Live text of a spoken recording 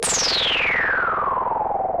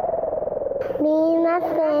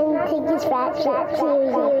Serious rap shit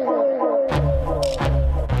series.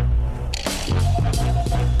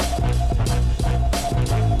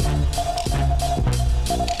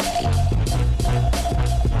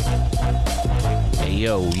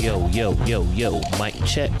 Yo, mic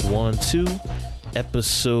check, 1, 2,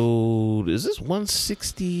 episode, is this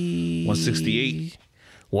 160? 168.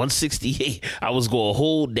 168. I was going to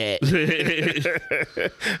hold that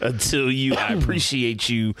until I appreciate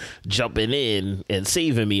you jumping in and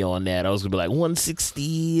saving me on that. I was going to be like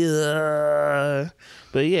 160,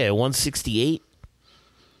 but yeah, 168.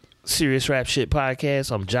 Serious Rap Shit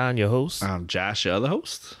Podcast. I'm John, your host. I'm Josh, your other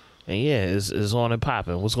host. And yeah, it's on and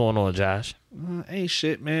popping. What's going on, Josh? Ain't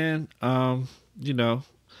shit, man.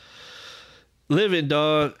 Living,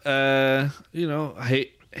 dog. I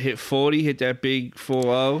hit 40, hit that big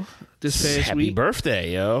 4-0 this past Happy week.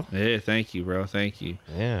 birthday, yo. Yeah, thank you, bro. Thank you.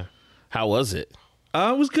 Yeah. How was it?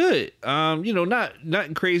 It was good.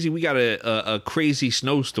 Nothing crazy. We got a crazy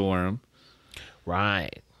snowstorm.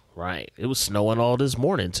 Right. It was snowing all this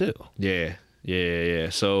morning, too. Yeah.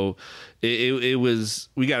 So it was,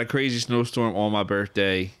 we got a crazy snowstorm on my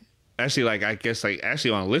birthday. Actually, on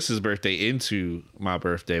Alyssa's birthday into my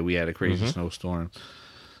birthday, we had a crazy snowstorm.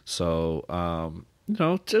 So,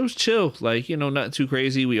 it was chill. Nothing too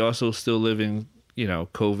crazy. We also still live in,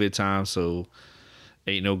 COVID time. So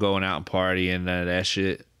ain't no going out and partying, none of that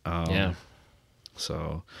shit. Yeah.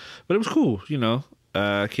 So, but it was cool,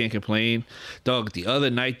 can't complain. Dog, the other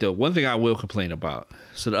night, though, one thing I will complain about.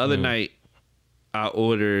 So the other night, I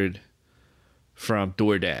ordered from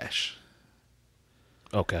DoorDash.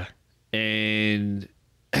 Okay. And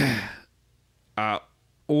I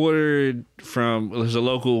ordered from, there's a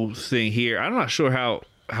local thing here. I'm not sure how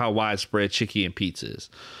widespread Chicky and Pete's is.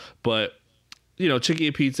 But, Chicky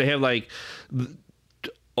and Pete's, they have the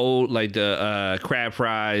crab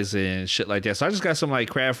fries and shit like that. So I just got some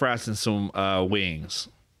crab fries and some wings.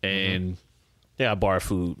 And Yeah, bar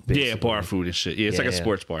food. Basically. yeah, bar food and shit. Yeah, it's like a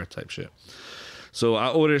sports bar type shit. So I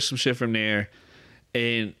ordered some shit from there,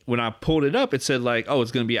 and when I pulled it up, it said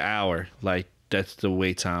it's gonna be an hour. That's the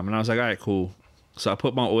wait time. And I was like, all right, cool. So I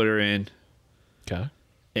put my order in. Okay.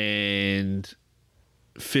 And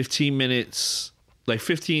 15 minutes, maybe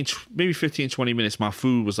 15, 20 minutes, my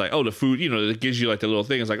food was the food, it gives you the little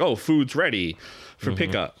thing. It's food's ready for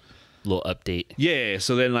pickup. Little update. Yeah.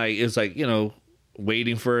 So then it's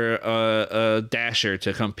waiting for a dasher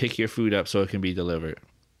to come pick your food up so it can be delivered.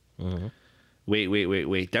 Mm-hmm.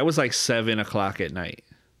 Wait. That was 7 o'clock at night.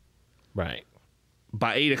 Right.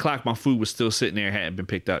 By 8 o'clock, my food was still sitting there, hadn't been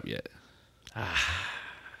picked up yet.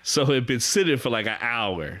 So it had been sitting for an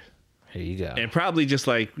hour. Here you go. And probably just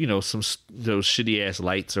some those shitty ass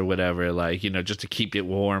lights or whatever, just to keep it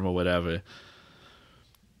warm or whatever.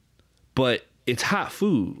 But it's hot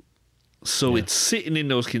food. So it's sitting in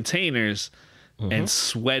those containers and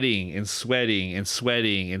sweating and sweating and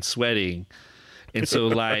sweating and sweating. And so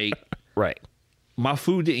right. My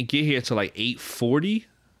food didn't get here till 8:40.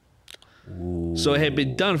 Ooh. So it had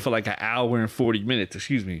been done for an hour and 40 minutes.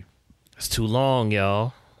 Excuse me. It's too long,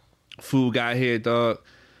 y'all. Food got here, dog.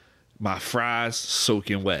 My fries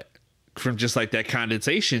soaking wet from just that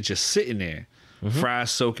condensation just sitting there.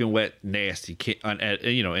 Fries soaking wet, nasty,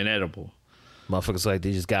 inedible. Motherfuckers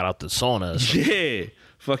they just got out the sauna. Yeah.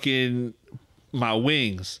 Fucking my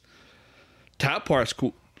wings. Top part's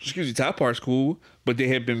cool. Top part's cool, but they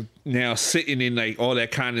have been now sitting in all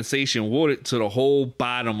that condensation water to the whole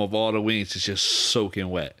bottom of all the wings is just soaking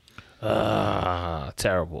wet.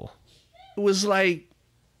 Terrible. It was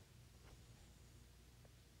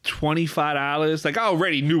 $25. I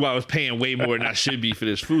already knew I was paying way more than I should be for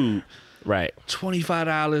this food. Right.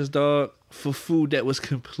 $25, dog, for food that was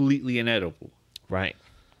completely inedible. Right.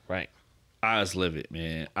 I was livid,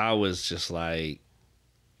 man. I was just I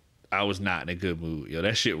was not in a good mood. Yo,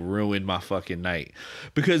 that shit ruined my fucking night.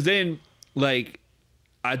 Because then, I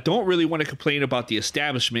don't really want to complain about the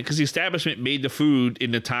establishment because the establishment made the food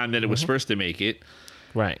in the time that it was supposed to make it.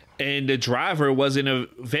 Right. And the driver wasn't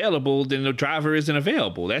available, then the driver isn't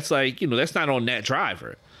available. That's that's not on that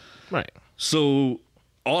driver. Right. So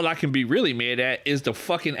all I can be really mad at is the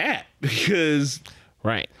fucking app because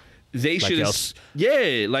right. They should have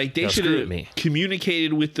they should have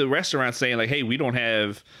communicated with the restaurant saying hey, we don't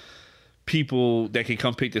have people that can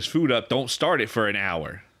come pick this food up. Don't start it for an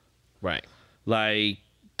hour. Right.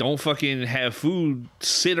 Don't fucking have food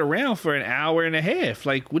sit around for an hour and a half.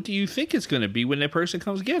 What do you think it's going to be when that person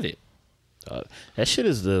comes get it? That shit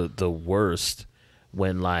is the worst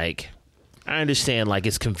when I understand like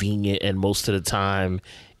it's convenient and most of the time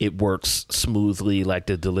it works smoothly like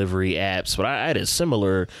the delivery apps, but I had a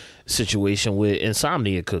similar situation with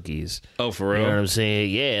Insomnia cookies. Oh, for You real? know what I'm saying?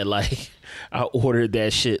 Yeah, like I ordered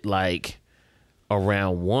that shit like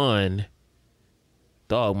around 1.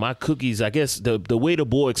 Dog, my cookies, I guess the way the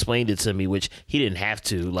boy explained it to me, which he didn't have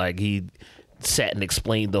to, like he sat and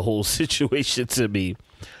explained the whole situation to me.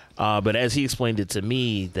 But as he explained it to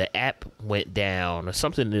me, the app went down or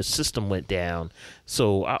something in the system went down.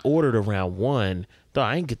 So I ordered around 1. Dog,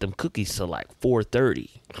 I didn't get them cookies till like 4:30.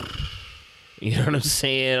 You know what I'm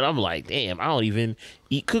saying? I'm like, damn, I don't even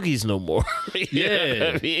eat cookies no more. You know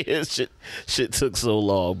what I mean? Shit took so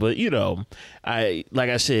long. But you know, like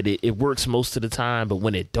I said, it works most of the time, but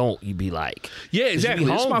when it don't, you be like, Yeah, exactly.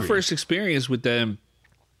 be This is my hungry. first experience with them.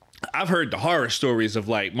 I've heard the horror stories of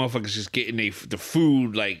like motherfuckers just getting the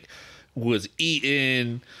food like was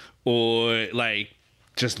eaten or like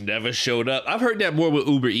just never showed up. I've heard that more with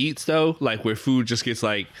Uber Eats though, like where food just gets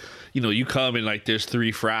like, you know, you come and like there's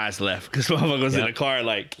 3 fries left because motherfuckers in the car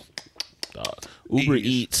like Uber Eats.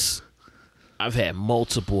 Eats. I've had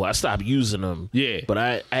multiple. I stopped using them. Yeah. But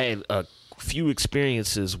I had a few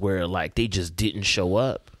experiences where like they just didn't show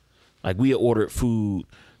up. Like we had ordered food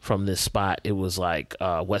from this spot. It was like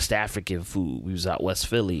West African food. We was out West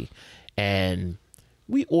Philly, and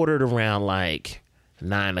we ordered around like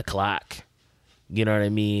 9 o'clock. You know what I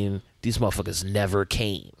mean? These motherfuckers never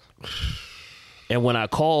came. And when I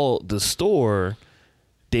called the store,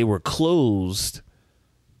 they were closed.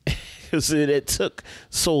 Because it took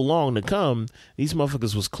so long to come. These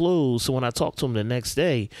motherfuckers was closed. So when I talked to them the next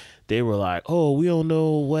day, they were like, "Oh, we don't know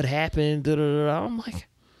what happened." Da, da, da, da. I'm like,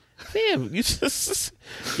 "Damn,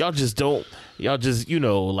 y'all just, you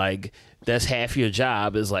know, like that's half your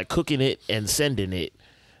job is like cooking it and sending it.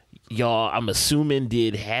 Y'all, I'm assuming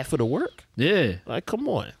did half of the work. yeah. Like, come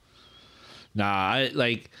on." Nah,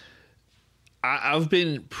 I've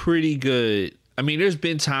been pretty good. I mean, there's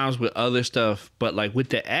been times with other stuff, but like with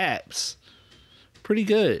the apps, pretty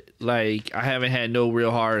good. Like I haven't had no real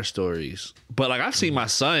horror stories. But like I've seen my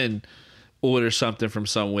son order something from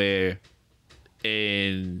somewhere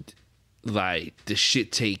and like the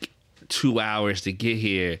shit take 2 hours to get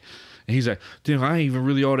here. And he's like, "Damn, I ain't even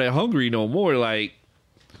really all that hungry no more." Like,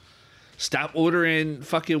 stop ordering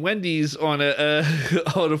fucking Wendy's on a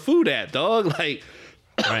on a food app, dog. Like,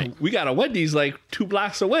 Right. we got a Wendy's like 2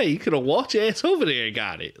 blocks away. You could have walked your ass over there and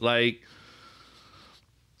got it. Like,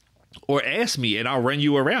 or ask me and I'll run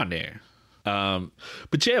you around there.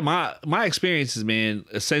 But yeah, my experiences, man,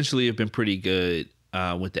 essentially have been pretty good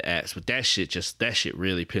with the apps. But that shit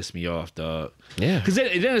really pissed me off, dog. Yeah. Because then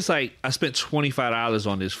it's like I spent $25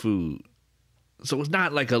 on this food, so it's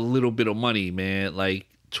not like a little bit of money, man. Like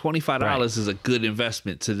 $25 Right. is a good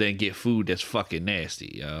investment to then get food that's fucking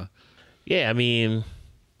nasty, yo. Yeah, I mean,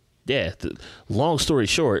 yeah. Long story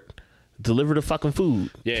short, deliver the fucking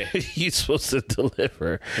food. Yeah. You're supposed to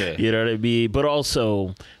deliver. Yeah. You know what I mean? But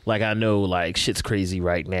also, like, I know, like, shit's crazy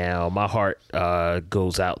right now. My heart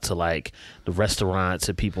goes out to, like, the restaurants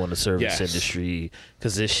and people in the service Yes. industry.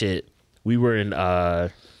 Because this shit, we were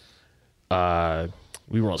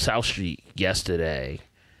on South Street yesterday.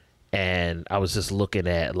 And I was just looking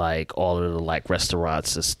at like all of the like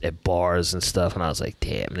restaurants at bars and stuff, and I was like,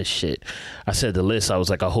 "Damn, this shit." I said the list. I was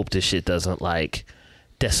like, "I hope this shit doesn't like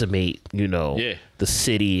decimate, you know, Yeah. the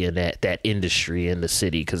city and that industry in the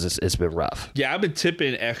city because it's been rough." Yeah, I've been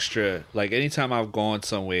tipping extra. Like anytime I've gone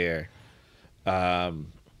somewhere, I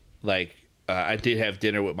did have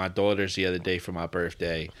dinner with my daughters the other day for my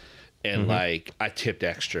birthday, and like I tipped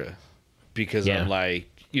extra because Yeah. I'm like,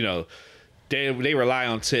 you know, they rely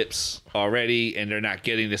on tips already, and they're not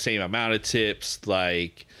getting the same amount of tips.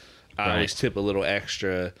 Like I Right. always tip a little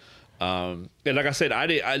extra. And like I said,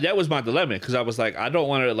 that was my dilemma because I was like, I don't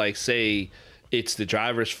want to like say it's the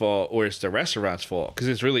driver's fault or it's the restaurant's fault because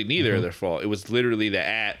it's really neither of their fault. It was literally the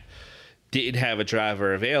app didn't have a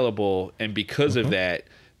driver available, and because of that,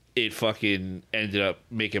 it fucking ended up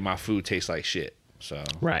making my food taste like shit. So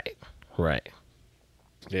Right.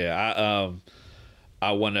 yeah,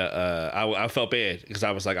 I felt bad because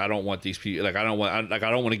I was like, I don't want these people, like I don't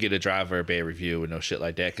want to get a driver a bad review and no shit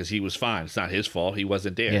like that because he was fine. It's not his fault. He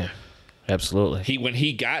wasn't there. Yeah. Absolutely. When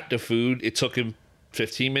he got the food, it took him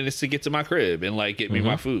 15 minutes to get to my crib and like get me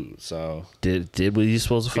my food. So Did what you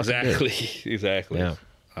supposed to fucking do. exactly.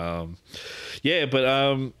 Yeah. But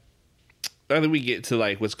other we get to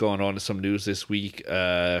like what's going on in some news this week.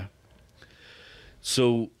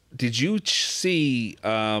 So did you see?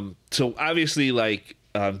 So obviously, like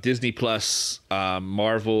Disney Plus,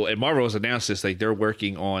 Marvel, and Marvel has announced this, like they're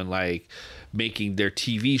working on like making their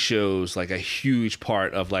TV shows like a huge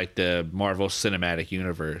part of like the Marvel Cinematic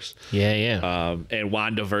Universe. Yeah. And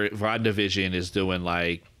WandaVision is doing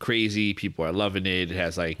like crazy. People are loving it. It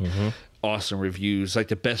has like awesome reviews, like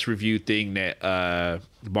the best reviewed thing that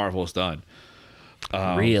Marvel's done.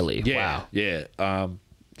 Really? Yeah, Wow. yeah.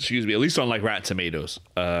 Excuse me. At least on like Rotten Tomatoes.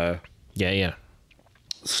 Yeah.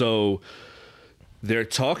 So they're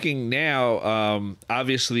talking now.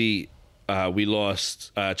 Obviously, we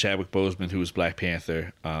lost Chadwick Boseman, who was Black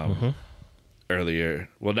Panther earlier.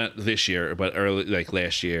 Well, not this year, but early, like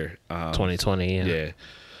last year. 2020. Yeah.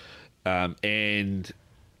 Yeah. And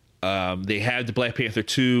they had the Black Panther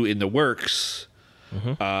 2 in the works.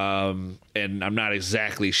 And I'm not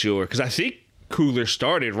exactly sure, because I think Coogler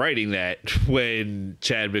started writing that when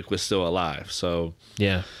Chadwick was still alive. So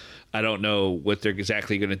Yeah. I don't know what they're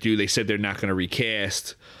exactly going to do. They said they're not going to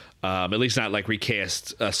recast, at least not like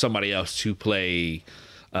recast somebody else to play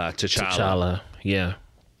T'Challa. Yeah.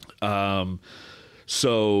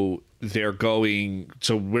 So they're going.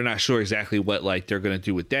 So we're not sure exactly what like they're going to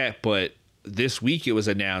do with that. But this week it was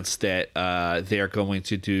announced that they're going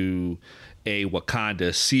to do a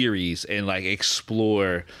Wakanda series and like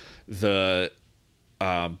explore the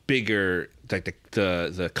bigger, like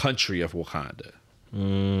the country of Wakanda.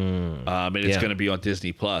 And it's going to be on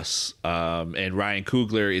Disney Plus. And Ryan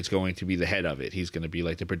Coogler is going to be the head of it. He's going to be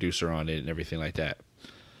like the producer on it and everything like that.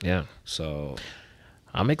 Yeah. So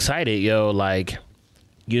I'm excited, yo. Like,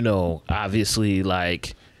 you know, obviously,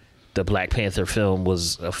 like, the Black Panther film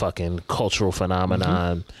was a fucking cultural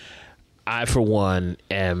phenomenon. I, for one,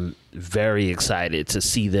 am very excited to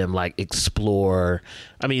see them like explore.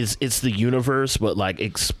 I mean, it's the universe, but like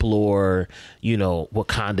explore, you know,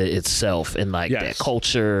 Wakanda itself and like that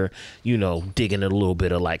culture. You know, digging a little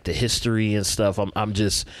bit of like the history and stuff. I'm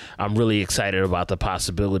really excited about the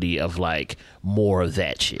possibility of like more of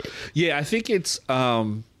that shit. yeah, I think it's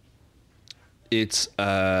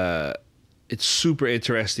super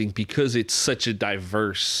interesting because it's such a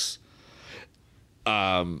diverse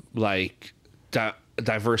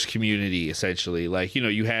diverse community, essentially. Like, you know,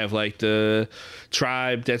 you have like the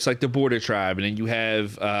tribe that's like the border tribe, and then you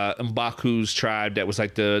have M'Baku's tribe that was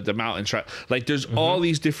like the mountain tribe. Like there's all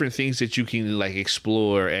these different things that you can like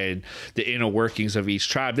explore, and the inner workings of each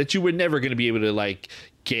tribe that you were never going to be able to like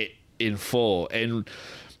get in full. And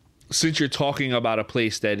since you're talking about a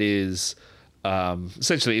place that is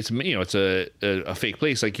essentially, it's, you know, it's a fake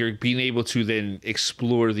place, like you're being able to then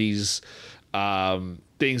explore these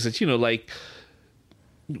things that, you know, like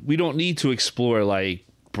we don't need to explore like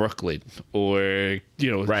Brooklyn or, you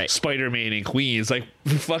know, Spider-Man in Queens. Like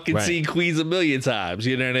we fucking seen Queens a million times,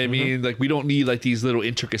 you know what I mean? Like we don't need like these little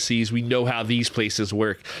intricacies. We know how these places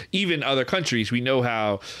work. Even other countries, we know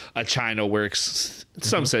how China works in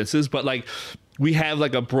some senses, but like we have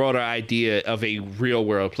like a broader idea of a real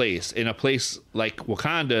world place. In a place like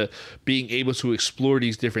Wakanda, being able to explore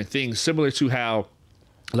these different things, similar to how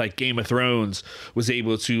like Game of Thrones was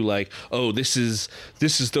able to like, oh, this is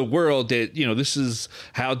the world that, you know, this is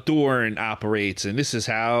how Dorne operates, and this is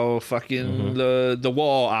how fucking the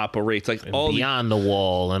wall operates, like and all beyond the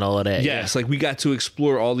wall and all of that. Yes, like we got to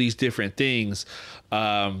explore all these different things.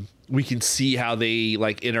 We can see how they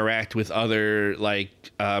like interact with other like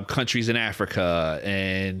countries in Africa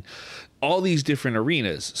and all these different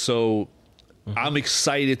arenas. So I'm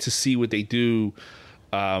excited to see what they do.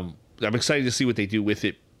 I'm excited to see what they do with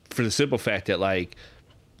it, for the simple fact that, like,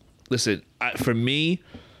 listen, for me,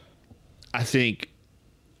 I think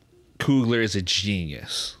Coogler is a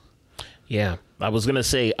genius. Yeah. I was going to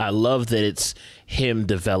say, I love that it's him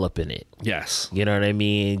developing it. Yes. You know what I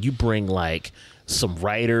mean? You bring, like, some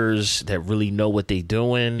writers that really know what they're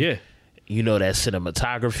doing. Yeah. You know that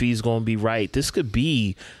cinematography is going to be right. This could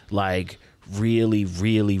be, like, really,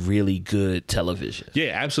 really, really good television.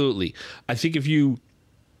 Yeah, absolutely. I think if you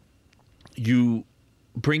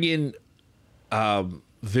bring in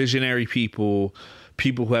visionary people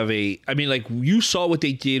who have I mean, like, you saw what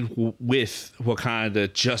they did with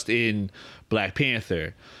Wakanda just in Black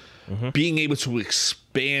Panther. Being able to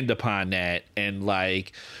expand upon that, and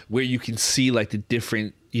like where you can see like the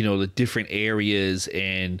different areas,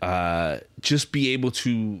 and just be able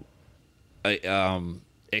to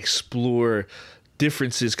explore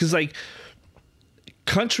differences, because like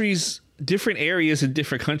different areas in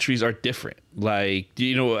different countries are different. Like,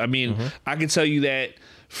 you know, I mean, I can tell you that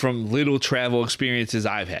from little travel experiences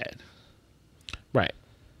I've had. Right.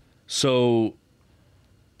 So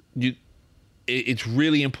it's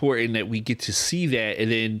really important that we get to see that,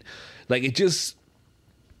 and then like it just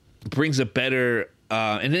brings a better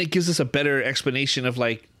and then it gives us a better explanation of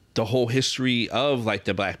like the whole history of like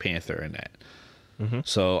the Black Panther and that.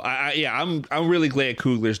 So I'm really glad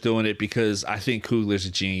Coogler's doing it because I think Coogler's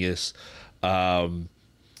a genius.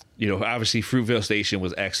 Obviously Fruitvale Station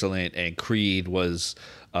was excellent and Creed was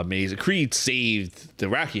amazing. Creed saved the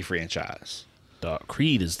Rocky franchise. Dog,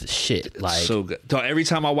 Creed is the shit. Like, so good. Dog, every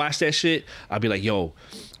time I watch that shit, I'll be like, yo,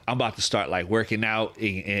 I'm about to start like working out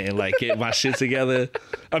and like get my shit together.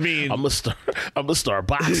 I mean, I'm gonna start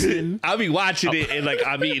boxing. I'll be watching it and like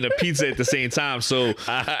I'm eating a pizza at the same time. So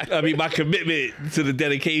I mean, my commitment to the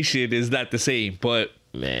dedication is not the same. But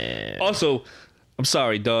Man, also, I'm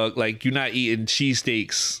sorry, dog. Like you're not eating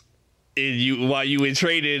cheesesteaks while you in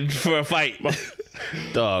training for a fight.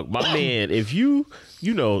 dog, my man, if you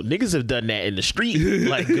niggas have done that in the street.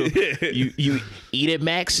 Like, you eat at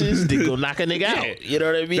Max's, then go knock a nigga out. You know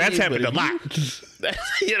what I mean? That's happened a lot.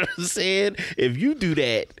 You know what I'm saying? If you do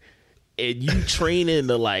that and you train in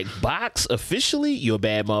the like box officially, you're a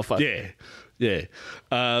bad motherfucker. Yeah.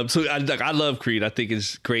 So I love Creed. I think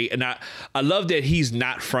it's great, and I love that he's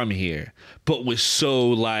not from here, but was so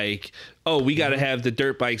like, oh, we got to have the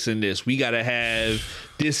dirt bikes in this, we got to have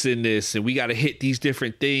this in this, and we got to hit these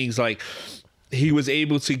different things. Like he was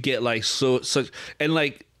able to get like such, and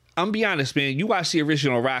like I'm be honest, man. You watch the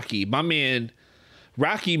original Rocky, my man.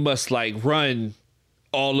 Rocky must like run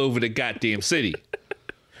all over the goddamn city.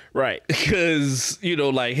 Right. Because,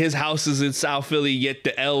 like his house is in South Philly, yet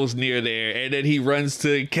the L's near there. And then he runs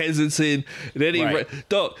to Kensington. Then he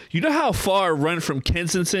dog, you know how far a run from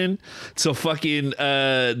Kensington to fucking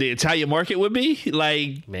the Italian market would be?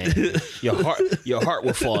 Like, man, your heart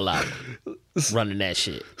will fall out running that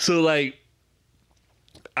shit. So like,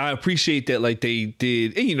 I appreciate that like they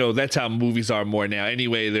did, and that's how movies are more now.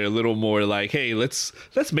 Anyway, they're a little more like, hey, let's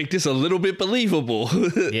make this a little bit believable.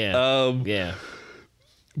 Yeah. Yeah.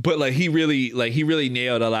 But like he really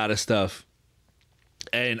nailed a lot of stuff,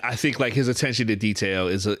 and I think like his attention to detail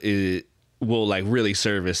will like really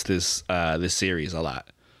service this series a lot.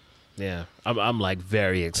 Yeah, I'm like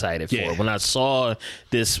very excited for Yeah. it. When I saw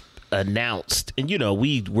this announced, and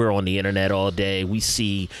we're on the internet all day, we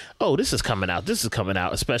see, oh, this is coming out,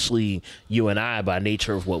 especially you and I by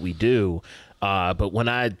nature of what we do. But when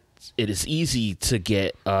it is easy to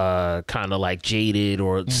get kind of like jaded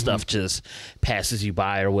or stuff just passes you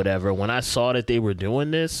by or whatever. When I saw that they were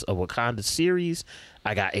doing this, a Wakanda series,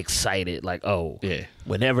 I got excited. Like, oh, yeah.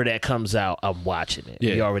 Whenever that comes out, I'm watching it.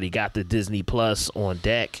 Yeah. We already got the Disney Plus on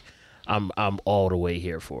deck. I'm all the way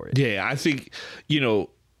here for it. Yeah, I think,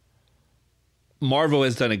 Marvel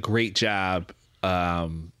has done a great job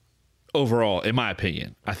overall, in my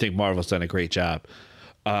opinion. I think Marvel's done a great job.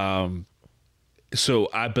 So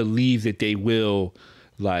I believe that they will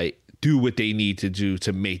like do what they need to do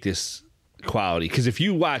to make this quality. Because if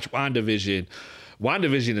you watch WandaVision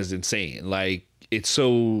is insane. Like it's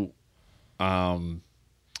so,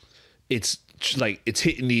 it's like it's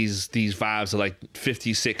hitting these vibes of like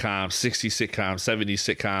 50 sitcoms, 60 sitcoms, 70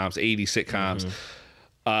 sitcoms, 80 sitcoms.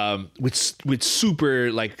 With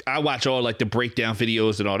super like I watch all like the breakdown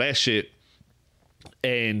videos and all that shit,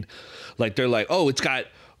 and like they're like, oh, it's got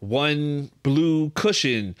one blue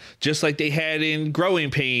cushion, just like they had in Growing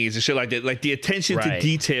Pains and shit like that. Like the attention to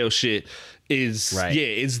detail shit is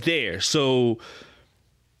it's there. So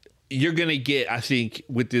you're gonna get, I think,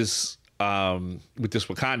 with this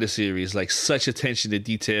Wakanda series, like such attention to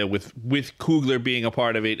detail with Coogler being a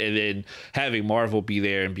part of it, and then having Marvel be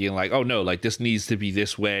there and being like, oh no, like this needs to be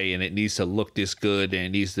this way and it needs to look this good and it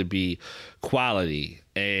needs to be quality.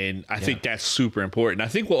 And I think that's super important. I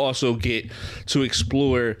think we'll also get to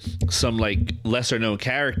explore some like lesser known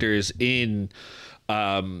characters in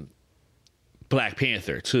Black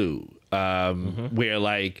Panther too, where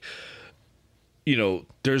like,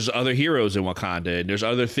 there's other heroes in Wakanda and there's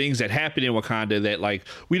other things that happen in Wakanda that like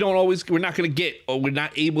we're not going to get, or we're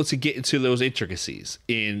not able to get into those intricacies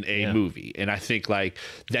in a movie. And I think like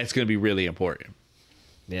that's going to be really important.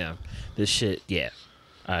 Yeah. This shit. Yeah.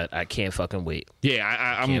 I can't fucking wait. Yeah.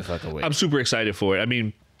 I'm super excited for it. I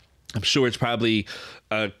mean, I'm sure it's probably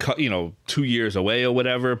 2 years away or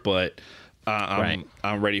whatever, but I'm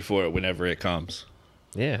ready for it whenever it comes.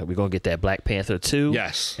 Yeah, we're gonna get that Black Panther 2.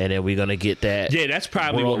 Yes, and then we're gonna get that. Yeah, that's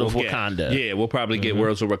probably World what we'll of Wakanda. Get. Yeah, we'll probably get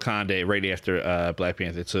Worlds of Wakanda right after Black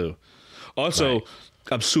Panther 2. Also,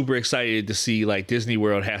 I'm super excited to see like Disney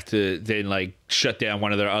World have to then like shut down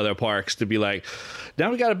one of their other parks to be like,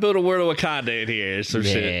 now we got to build a World of Wakanda in here. Some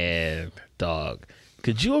shit, dog.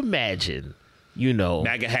 Could you imagine?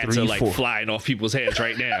 MAGA hats are like flying off people's heads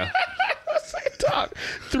right now. Dog,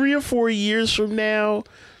 3 or 4 years from now.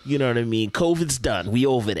 You know what I mean? COVID's done. We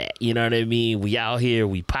over that. You know what I mean? We out here.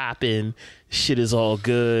 We popping. shit is all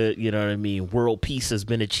good. You know what I mean? World peace has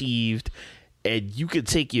been achieved. And you could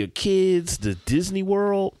take your kids to Disney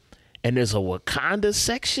World and there's a Wakanda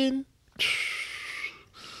section.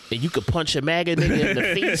 And you could punch a MAGA nigga in the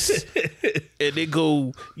face and they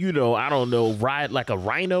go, you know, I don't know, ride like a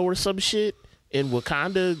rhino or some shit in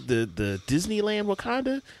Wakanda, the Disneyland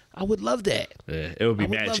Wakanda. I would love that. Yeah, it would be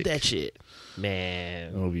magic. I would love that shit.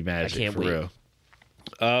 Man. It would be magic. I can't for wait.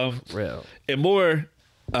 real. Real. And more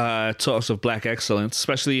talks of Black excellence,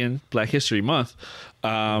 especially in Black History Month.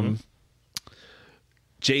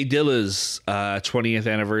 Jay Dilla's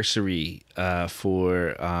 20th anniversary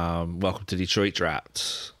for Welcome to Detroit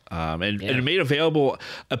dropped. And it made available.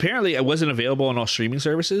 Apparently, it wasn't available on all streaming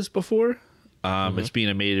services before. It's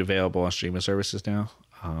being made available on streaming services now.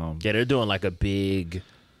 Yeah, they're doing like a big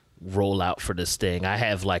rollout for this thing. I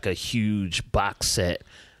have like a huge box set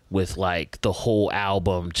with like the whole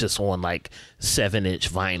album just on like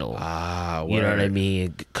 7-inch vinyl. You know what I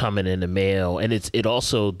mean? Coming in the mail. And it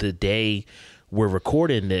also, the day we're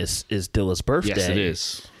recording this is Dilla's birthday. Yes, it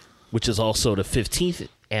is. Which is also the 15th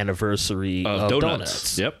anniversary of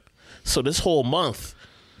Donuts. Yep. So this whole month,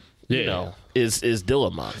 you know, is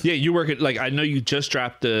Dilla month. Yeah, you work at, like, I know you just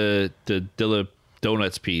dropped the Dilla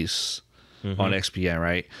Donuts piece on XPN,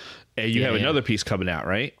 right? And you have another piece coming out,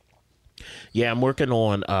 right? Yeah, I'm working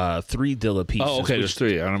on 3 Dilla pieces. Oh, okay, there's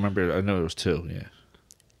 3. I don't remember. I know there was 2, yeah.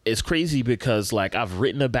 It's crazy because, like, I've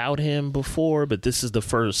written about him before, but this is the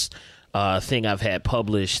first thing I've had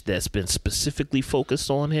published that's been specifically focused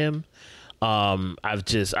on him. I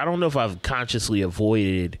don't know if I've consciously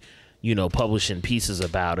avoided, you know, publishing pieces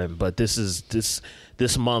about him, but this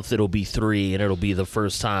month it'll be 3, and it'll be the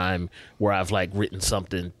first time where I've like written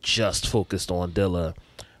something just focused on Dilla.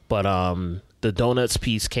 But the Donuts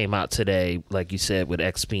piece came out today, like you said, with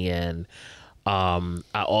XPN. I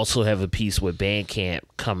also have a piece with Bandcamp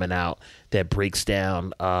coming out that breaks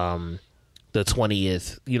down the 20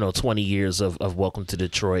 years of Welcome to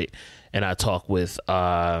Detroit. And I talk with,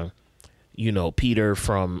 Peter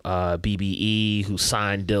from BBE, who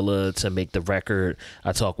signed Dilla to make the record.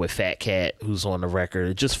 I talk with Fat Cat, who's on the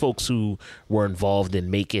record. Just folks who were involved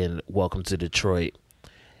in making Welcome to Detroit.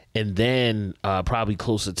 And then probably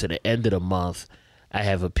closer to the end of the month, I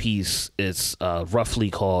have a piece. It's roughly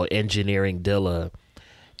called Engineering Dilla.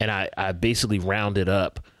 And I basically rounded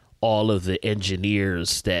up all of the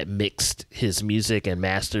engineers that mixed his music and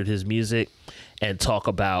mastered his music and talk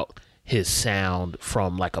about his sound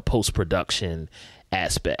from like a post-production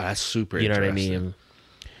aspect. That's super interesting. You know interesting. what I mean?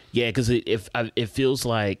 Yeah, because it feels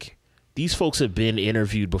like these folks have been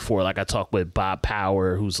interviewed before. Like I talked with Bob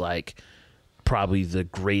Power, who's like probably the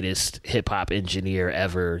greatest hip-hop engineer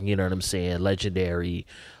ever. You know what I'm saying? Legendary.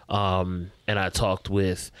 And I talked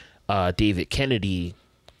with David Kennedy,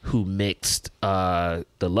 who mixed the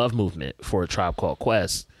Love Movement for A Tribe Called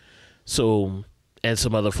Quest. So, and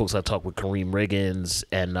some other folks. I talked with Kareem Riggins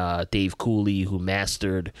and Dave Cooley, who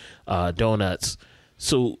mastered Donuts.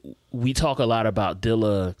 So we talk a lot about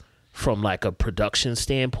Dilla from like a production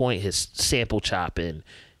standpoint, his sample chopping,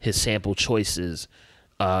 his sample choices,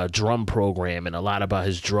 drum program, and a lot about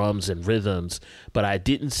his drums and rhythms. But I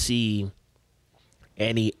didn't see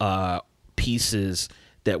any pieces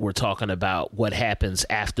that we're talking about what happens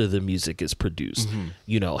after the music is produced.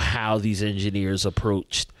 You know, how these engineers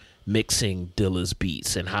approached mixing Dilla's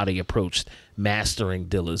beats and how they approached mastering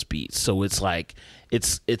Dilla's beats. So it's like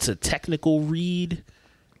it's a technical read,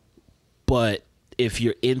 but if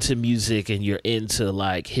you're into music and you're into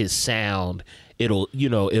like his sound, it'll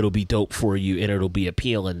be dope for you, and it'll be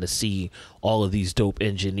appealing to see all of these dope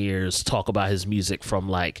engineers talk about his music from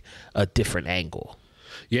like a different angle.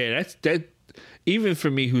 Yeah, that even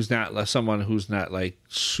for me, who's not someone who's not like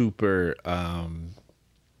super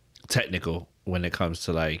technical when it comes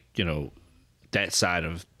to like, you know, that side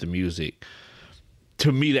of the music.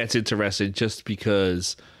 To me, that's interesting just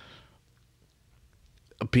because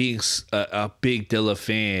being a big Dilla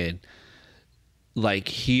fan, like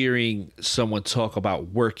hearing someone talk about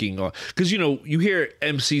working on, because, you know, you hear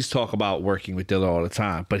MCs talk about working with Dilla all the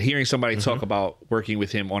time, but hearing somebody talk about working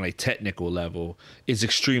with him on a technical level is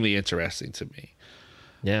extremely interesting to me.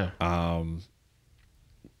 Yeah. And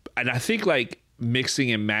I think like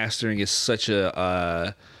mixing and mastering is such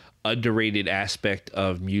a underrated aspect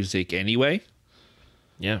of music anyway.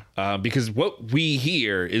 Yeah. Because what we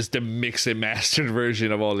hear is the mix and mastered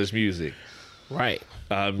version of all this music. Right.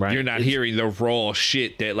 Right. You're not hearing the raw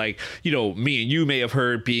shit that, like, you know, me and you may have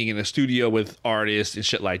heard being in a studio with artists and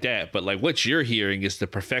shit like that. But like what you're hearing is the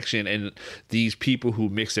perfection, and these people who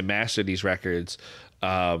mix and master these records.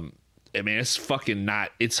 I mean, it's fucking not.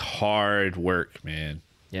 It's hard work, man.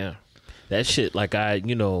 Yeah. That shit, like I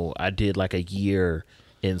did like a year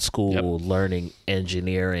in school learning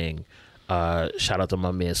engineering. Shout out to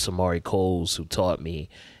my man Samari Coles who taught me.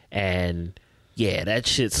 And yeah,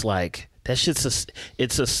 it's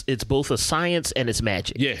both a science and it's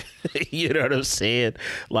magic. Yeah. You know what I'm saying?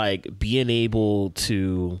 Like being able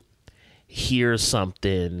to hear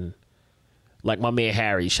something, like my man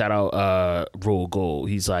Harry, shout out Rule Gold.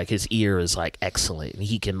 He's like, his ear is like excellent.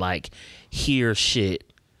 He can like hear shit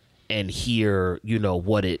and hear,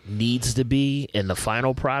 what it needs to be in the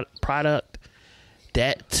final product.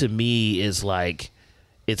 That to me is like,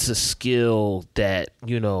 it's a skill that,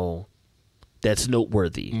 that's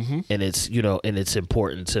noteworthy. And it's, and it's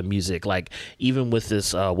important to music. Like even with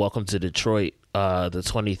this Welcome to Detroit, the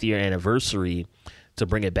 20th year anniversary, to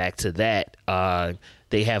bring it back to that,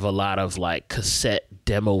 they have a lot of like cassette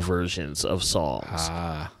demo versions of songs.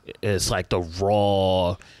 It's like the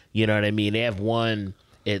raw, you know what I mean? They have one,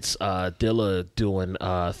 it's Dilla doing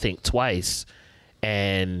Think Twice,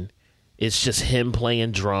 and it's just him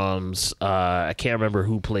playing drums. I can't remember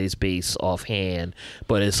who plays bass offhand,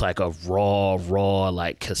 but it's like a raw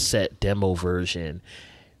like cassette demo version.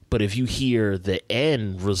 But if you hear the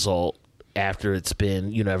end result after it's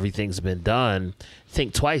been, everything's been done,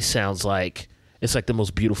 Think Twice sounds like it's like the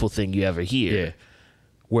most beautiful thing you ever hear. Yeah.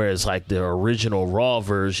 Whereas like the original raw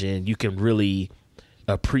version, you can really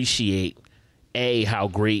appreciate how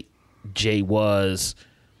great Jay was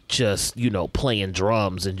just, playing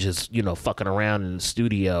drums and just, fucking around in the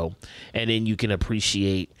studio. And then you can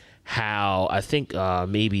appreciate how I think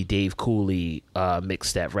maybe Dave Cooley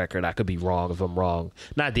mixed that record. I could be wrong if I'm wrong.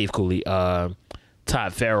 Not Dave Cooley.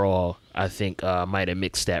 Todd Farrell, I think, might have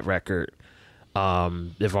mixed that record.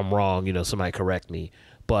 If I'm wrong, somebody correct me.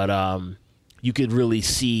 But you could really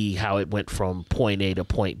see how it went from point A to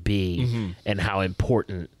point B and how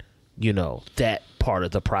important, that part of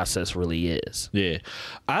the process really is. Yeah.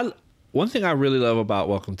 One thing I really love about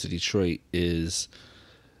Welcome to Detroit is,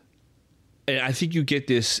 and I think you get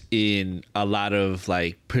this in a lot of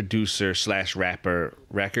like producer / rapper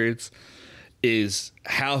records, is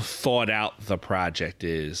how thought out the project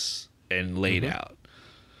is and laid out.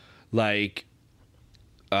 Like,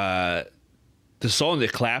 the song The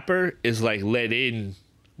Clapper is like let in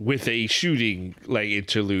with a shooting like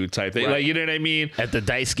interlude type thing. Right. Like, you know what I mean? At the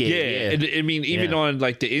dice game. Yeah. And, I mean, even on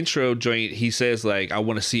like the intro joint, he says like, I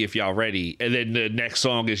want to see if y'all ready. And then the next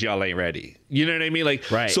song is y'all ain't ready. You know what I mean? Like,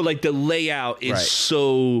 so like the layout is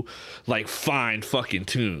so like fine fucking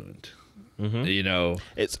tuned,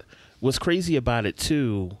 It's what's crazy about it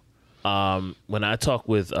too. When I talked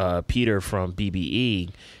with Peter from BBE,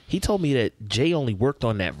 he told me that Jay only worked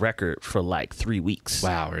on that record for like 3 weeks.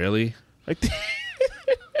 Wow, really? Like,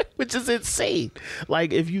 which is insane.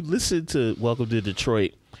 Like, if you listen to Welcome to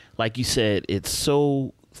Detroit, like you said, it's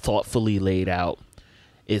so thoughtfully laid out.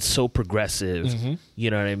 It's so progressive.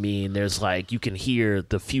 You know what I mean? There's like, you can hear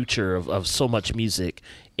the future of so much music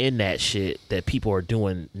in that shit that people are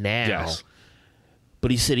doing now. Yes.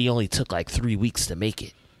 But he said he only took like 3 weeks to make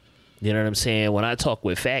it. You know what I'm saying? When I talk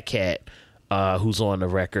with Fat Cat, who's on the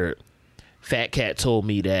record, Fat Cat told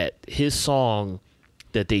me that his song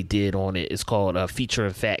that they did on it is called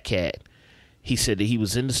Featuring Fat Cat. He said that he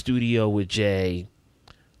was in the studio with Jay.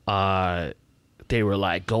 They were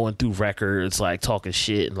like going through records, like talking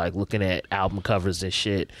shit and like looking at album covers and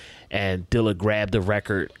shit. And Dilla grabbed the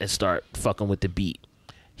record and start fucking with the beat.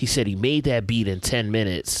 He said he made that beat in 10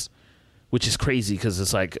 minutes, which is crazy because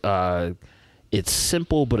it's like, it's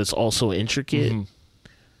simple, but it's also intricate.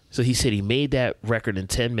 So he said he made that record in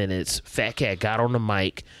 10 minutes. Fat Cat got on the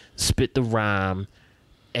mic, spit the rhyme,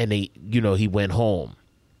 and he went home.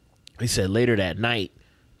 He said later that night,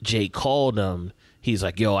 Jay called him. He's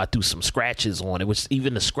like, yo, I threw some scratches on it, which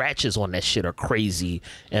even the scratches on that shit are crazy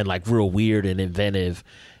and like real weird and inventive.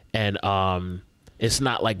 And it's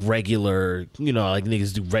not like regular, like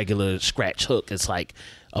niggas do regular scratch hook. It's like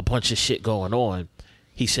a bunch of shit going on.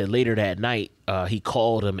 He said later that night, he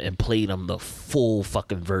called him and played him the full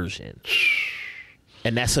fucking version.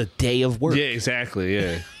 And that's a day of work. Yeah, exactly.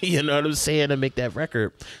 Yeah. You know what I'm saying? To make that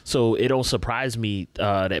record. So it don't surprise me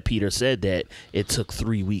that Peter said that it took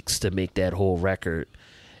 3 weeks to make that whole record.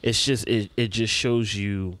 It's just, it just shows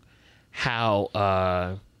you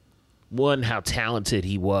how, one, how talented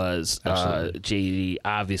he was, JD,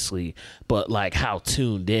 obviously, but like how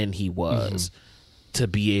tuned in he was to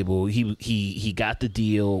be able, he got the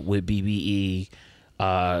deal with BBE.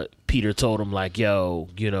 Peter told him like, yo,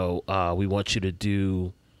 we want you to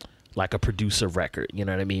do like a producer record. You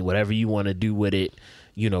know what I mean? Whatever you want to do with it,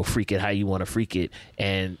 freak it how you want to freak it.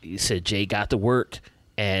 And he said Jay got to work,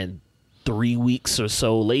 and 3 weeks or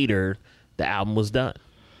so later, the album was done.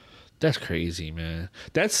 That's crazy, man.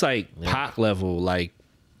 That's like pop level, like,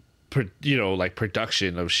 like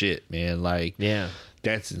production of shit, man. Like, Yeah.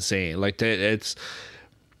 that's insane. Like that.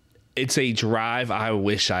 It's a drive I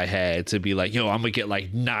wish I had to be like, yo, I'm gonna get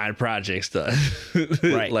like 9 projects done.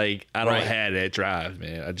 Right. Like, I don't Right. have that drive,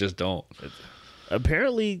 man. I just don't.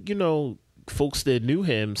 Apparently, folks that knew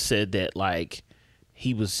him said that like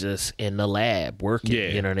he was just in the lab working. Yeah.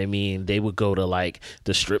 You know what I mean? They would go to like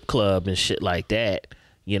the strip club and shit like that.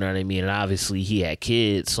 You know what I mean? And obviously he had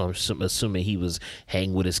kids, so I'm assuming he was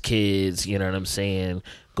hanging with his kids, you know what I'm saying?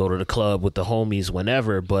 Go to the club with the homies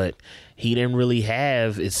whenever, but he didn't really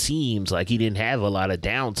have, it seems like he didn't have a lot of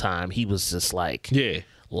downtime. He was just like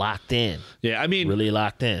locked in. Yeah, I mean, Really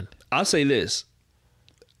locked in. I'll say this.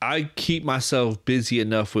 I keep myself busy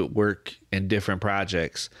enough with work and different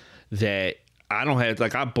projects that I don't have,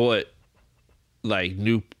 like, I bought like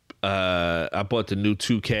I bought the new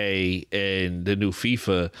 2K and the new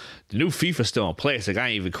FIFA. The new FIFA's still on plastic. I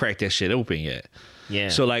ain't even cracked that shit open yet. Yeah.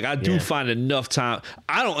 So like I do Yeah. find enough time.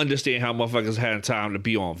 I don't understand how motherfuckers have time to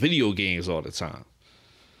be on video games all the time.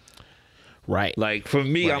 Right. Like for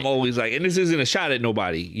me, Right. I'm always like, and this isn't a shot at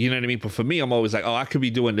nobody, you know what I mean? But for me, I'm always like, oh, I could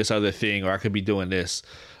be doing this other thing, or I could be doing this.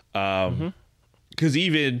 Because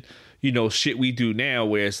even, shit we do now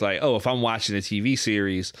where it's like, oh, if I'm watching a TV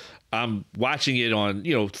series, I'm watching it on,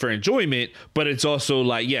 for enjoyment, but it's also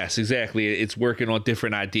like, yes, exactly. It's working on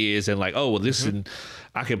different ideas and like, oh, well, this and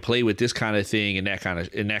I can play with this kind of thing and that kind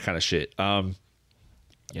of shit.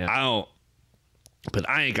 Yeah. But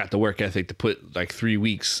I ain't got the work ethic to put like 3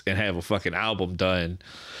 weeks and have a fucking album done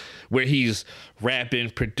where he's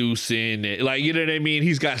rapping, producing, and, like, you know what I mean?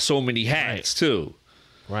 He's got so many hats too.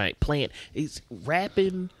 Right. He's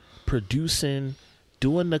rapping, producing,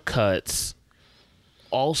 doing the cuts.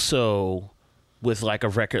 Also, with like a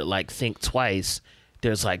record like Think Twice,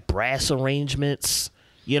 there's like brass arrangements.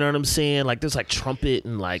 You know what I'm saying? Like there's like trumpet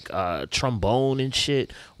and like trombone and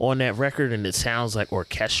shit on that record, and it sounds like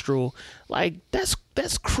orchestral. Like that's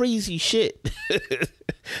crazy shit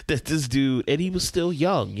that this dude, and he was still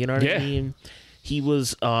young. You know what I mean? He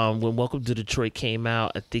was when Welcome to Detroit came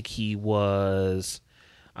out. I think he was.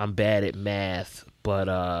 I'm bad at math,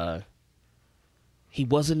 but he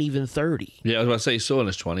wasn't even 30. Yeah, I was about to say he's still in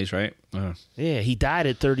his 20s, right? Yeah, he died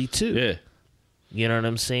at 32. Yeah. You know what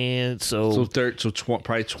I'm saying?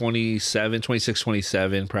 Probably 26,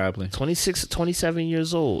 27, probably. 26, 27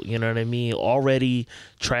 years old. You know what I mean? Already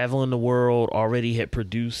traveling the world, already had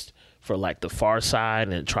produced for like The Far Side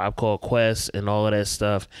and Tribe Called Quest and all of that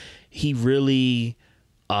stuff. He really,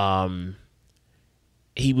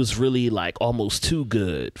 he was really like almost too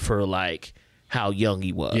good for like how young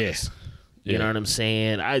he was. Yes. You know what I'm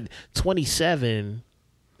saying? 27,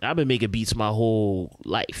 I've been making beats my whole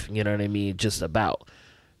life. You know what I mean? Just about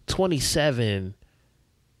 27,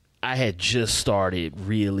 I had just started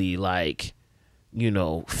really like,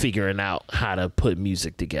 figuring out how to put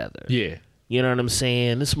music together. Yeah. You know what I'm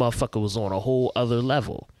saying? This motherfucker was on a whole other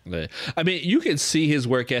level. Yeah. I mean, you can see his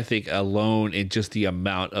work ethic alone in just the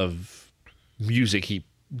amount of music he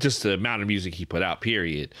put out,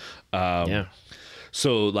 period. Yeah.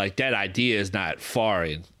 So like that idea is not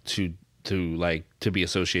foreign to be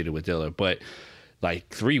associated with Dilla, but like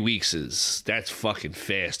 3 weeks that's fucking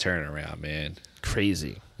fast turnaround, man.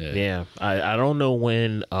 Crazy. Yeah. I don't know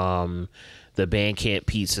when the Bandcamp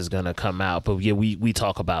piece is gonna come out, but yeah, we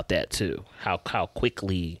talk about that too. How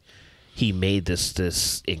quickly he made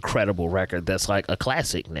this incredible record that's like a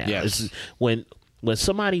classic now. Yes. When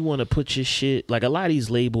somebody want to put your shit, like a lot of these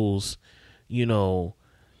labels,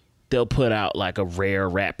 they'll put out like a rare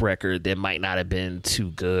rap record that might not have been too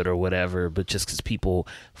good or whatever, but just because people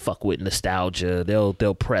fuck with nostalgia,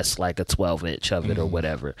 they'll press like a 12-inch of it or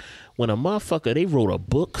whatever. When a motherfucker, they wrote a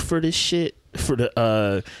book for this shit, for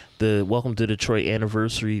the Welcome to Detroit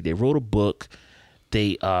anniversary, they wrote a book,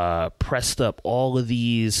 they pressed up all of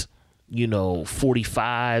these,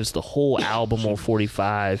 45s, the whole album on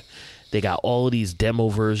 45. They got all of these demo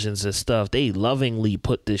versions and stuff. They lovingly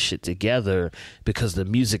put this shit together because the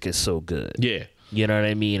music is so good. Yeah. You know what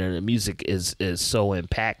I mean? And the music is so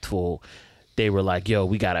impactful. They were like, yo,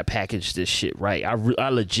 we got to package this shit right. I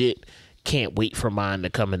legit can't wait for mine to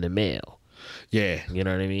come in the mail. Yeah. You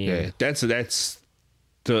know what I mean? Yeah. That's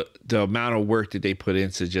the amount of work that they put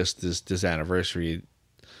into just this anniversary.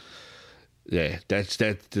 Yeah. That's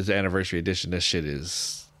this anniversary edition. This shit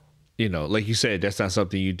is, like you said, that's not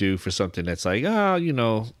something you do for something that's like,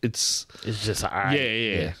 it's just all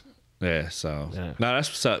right. Yeah. So no, that's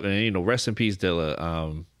what's up, man. Rest in peace,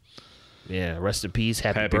 Dilla. Yeah, rest in peace.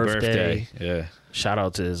 Happy birthday. Yeah. Shout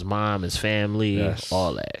out to his mom, his family, Yes.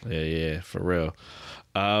 all that. Yeah, for real.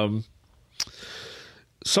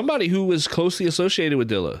 somebody who was closely associated with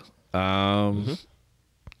Dilla,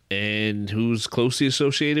 and who's closely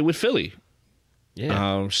associated with Philly.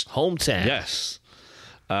 Yeah. Hometown. Yes.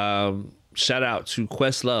 Shout out to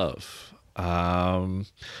Questlove.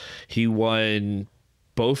 He won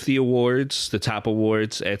both the awards, the top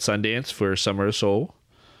awards at Sundance for Summer of Soul.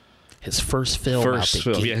 His first film.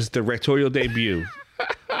 His directorial debut.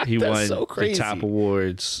 He won so crazy. the top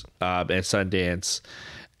awards at Sundance.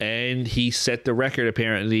 And he set the record,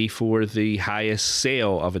 apparently, for the highest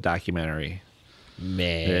sale of a documentary.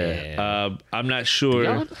 Man. Yeah. I'm not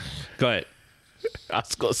sure. Go ahead. I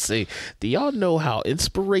was going to say, do y'all know how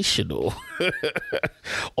inspirational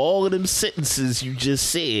all of them sentences you just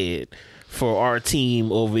said for our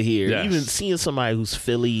team over here? Yes. Even seeing somebody who's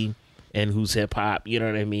Philly and who's hip hop, you know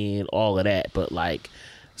what I mean? All of that. But like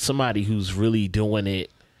somebody who's really doing it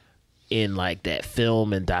in like that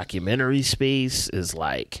film and documentary space is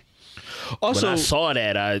like, also, when I saw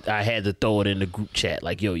that, I had to throw it in the group chat.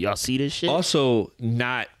 Like, yo, y'all see this shit? Also,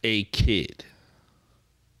 not a kid.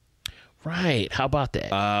 Right. How about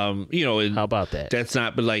that? How about that? That's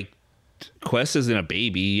not, but like, Quest isn't a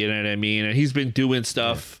baby, you know what I mean? And he's been doing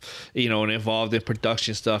stuff, and involved in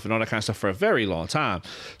production stuff and all that kind of stuff for a very long time.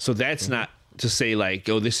 So that's not to say like,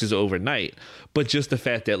 oh, this is overnight, but just the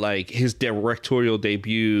fact that like his directorial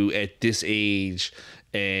debut at this age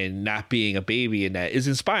and not being a baby in that is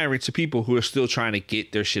inspiring to people who are still trying to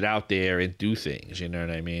get their shit out there and do things, you know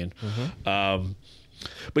what I mean?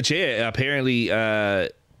 But yeah, apparently,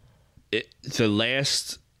 the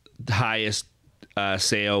last highest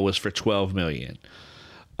sale was for $12 million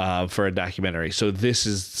for a documentary. So this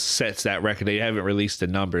sets that record. They haven't released the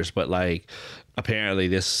numbers, but like apparently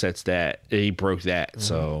this sets that. He broke that.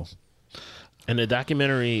 So, and the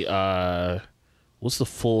documentary, what's the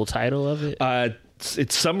full title of it?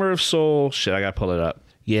 It's Summer of Soul. Shit, I gotta pull it up.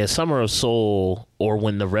 Yeah, Summer of Soul, or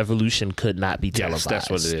When the Revolution Could Not Be Televised. Yes,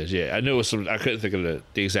 that's what it is. Yeah, I knew it was some. I couldn't think of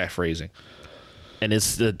the exact phrasing. And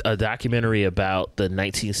it's a documentary about the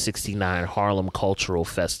 1969 Harlem Cultural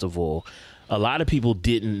Festival. A lot of people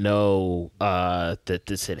didn't know that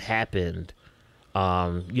this had happened,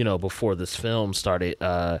 before this film started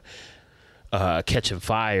catching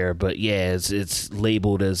fire. But yeah, it's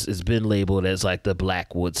been labeled as like the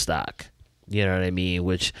Black Woodstock. You know what I mean?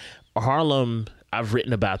 Which Harlem, I've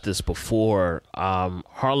written about this before.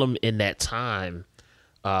 Harlem in that time,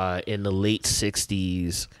 in the late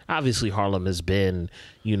 60s, obviously Harlem has been,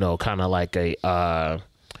 kind of like a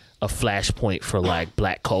flashpoint for like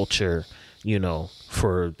black culture,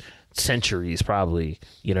 for centuries probably,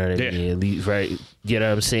 you know what I mean? At least, right? You know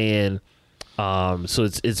what I'm saying? So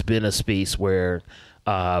it's been a space where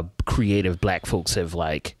creative black folks have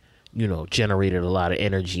like, generated a lot of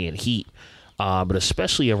energy and heat. But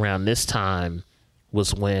especially around this time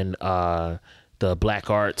was when the Black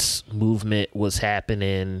Arts movement was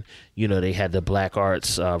happening. They had the Black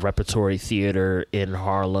Arts Repertory Theater in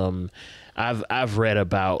Harlem. I've read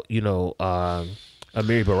about,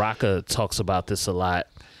 Amiri Baraka talks about this a lot.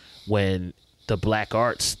 When the Black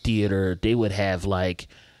Arts Theater, they would have like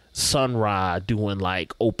Sun Ra doing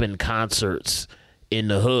like open concerts in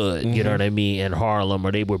the hood, you know what I mean, in Harlem,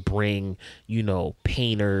 or they would bring,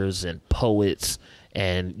 painters and poets,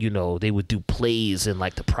 and, they would do plays in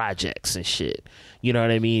like the projects and shit. You know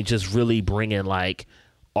what I mean? Just really bringing like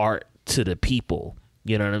art to the people.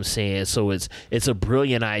 You know what I'm saying? So it's a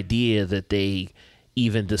brilliant idea that they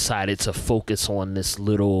even decided to focus on this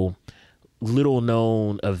little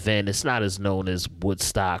known event. It's not as known as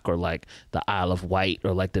Woodstock or like the Isle of Wight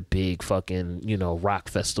or like the big fucking, rock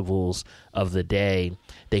festivals of the day.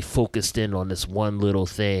 They focused in on this one little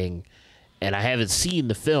thing, and I haven't seen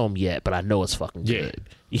the film yet, but I know it's fucking good.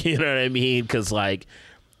 You know what I mean? Because like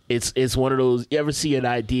it's one of those, you ever see an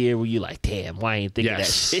idea where you're like, damn, why ain't thinking that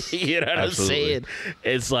shit? You know what I'm saying?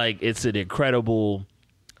 It's like, it's an incredible,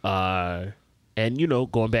 and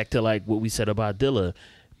going back to like what we said about Dilla,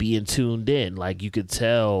 being tuned in, like you could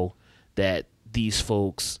tell that these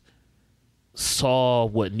folks saw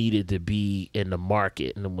what needed to be in the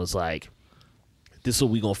market and was like, this is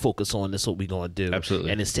what we're gonna focus on, this is what we're gonna do.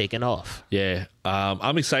 Absolutely. And it's taken off. Yeah.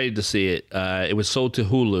 I'm excited to see it. It was sold to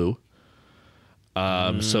Hulu,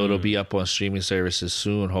 so it'll be up on streaming services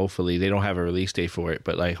soon. Hopefully, they don't have a release date for it,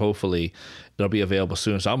 but like hopefully it'll be available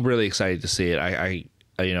soon. So I'm really excited to see it. I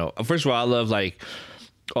first of all, I love like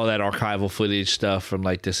all that archival footage stuff from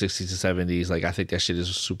like the 60s and 70s. Like I think that shit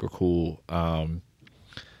is super cool. And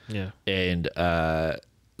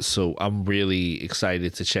so I'm really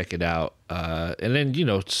excited to check it out. And then,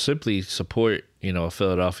 simply support, a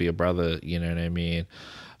Philadelphia brother, you know what I mean?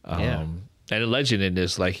 And a legend in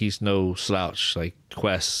this, like he's no slouch. Like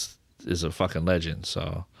Quest is a fucking legend.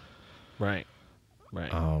 So Right.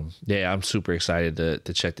 Right. yeah, I'm super excited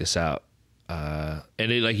to check this out.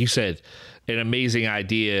 And it, like you said, an amazing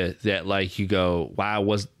idea that like you go, why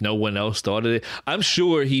was no one else thought of it? I'm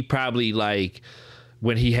sure he probably like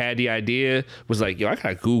when he had the idea was like, yo, I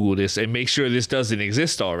gotta Google this and make sure this doesn't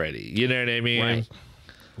exist already. You know what I mean? Right.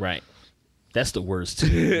 Right. That's the worst too.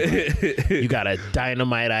 You got a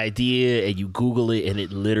dynamite idea and you Google it and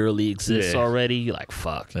it literally exists Yeah. already. You're like,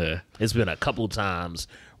 fuck. Yeah. It's been a couple times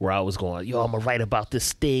where I was going, yo, I'm gonna write about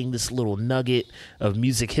this thing, this little nugget of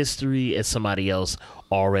music history, and somebody else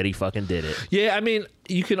already fucking did it. Yeah, I mean,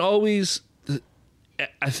 you can always.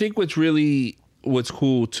 I think what's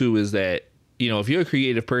cool too is that, you know, if you're a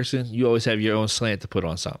creative person, you always have your own slant to put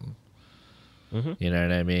on something. You know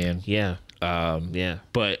what I mean? Yeah. Yeah.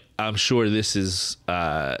 But I'm sure this is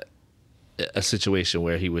a situation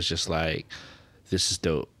where he was just like, this is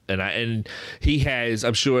dope. And he has,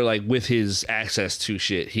 I'm sure, like with his access to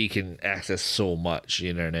shit, he can access so much.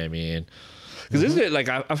 You know what I mean? Because isn't it like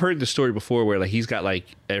I've heard the story before where like he's got like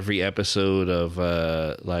every episode of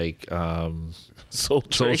Soul Soul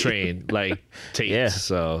Train. Train like tapes. Yeah.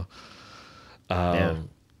 So Yeah.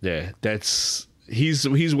 yeah, that's he's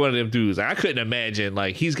one of them dudes. I couldn't imagine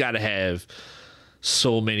like he's got to have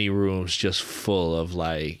so many rooms just full of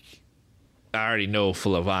like, I already know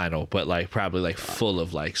full of vinyl, but like probably like full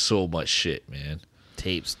of like so much shit, man.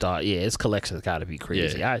 Tapes, dot. Yeah, his collection's got to be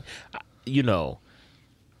crazy. Yeah. You know,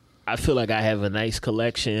 I feel like I have a nice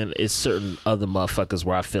collection. It's certain other motherfuckers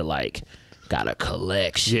where I feel like got a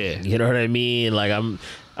collection. Yeah. You know what I mean? Like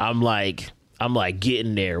I'm like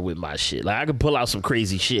getting there with my shit. Like I can pull out some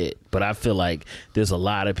crazy shit, but I feel like there's a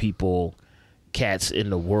lot of people, cats in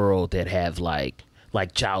the world that have like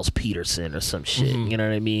Giles Peterson or some shit. You know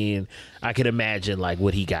what I mean? I could imagine like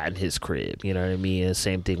what he got in his crib. You know what I mean? And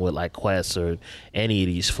same thing with like Quest or any of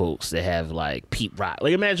these folks that have like Pete Rock.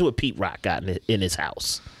 Like imagine what Pete Rock got in his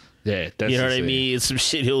house. Yeah, that's You know what I insane. mean? Some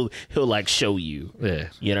shit he'll like show you. Yeah.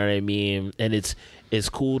 You know what I mean? And it's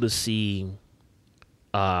cool to see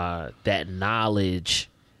that knowledge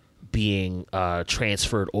being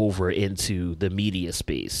transferred over into the media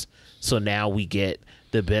space. So now we get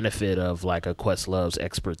the benefit of like a Questlove's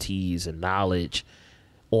expertise and knowledge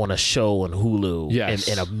on a show on Hulu. Yes.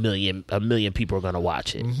 And a million people are gonna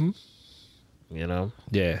watch it. You know?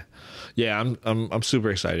 Yeah. I'm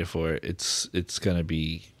super excited for it. It's gonna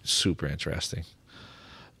be super interesting.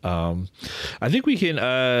 I think we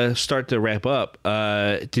can start to wrap up.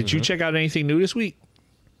 Did you check out anything new this week?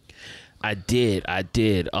 I did.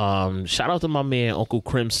 Shout out to my man Uncle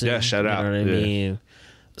Crimson. Yeah, shout out. You know what I Yeah. mean?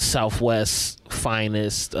 Southwest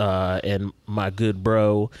finest, and my good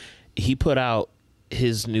bro. He put out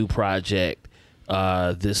his new project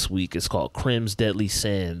this week. It's called Crim's Deadly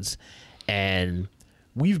Sins, and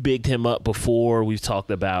we've bigged him up before. We've talked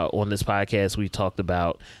about on this podcast. We talked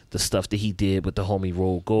about the stuff that he did with the homie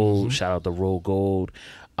Roll Gold. Shout out to Roll Gold.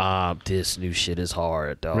 This new shit is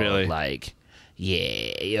hard, dog. Really? Like,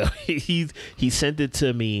 yeah, yo, he sent it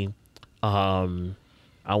to me.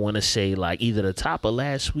 I want to say like either the top of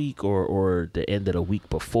last week or the end of the week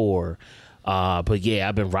before. But yeah,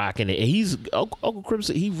 I've been rocking it. And he's Uncle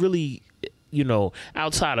Crimson. He really, you know,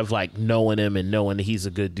 outside of like knowing him and knowing that he's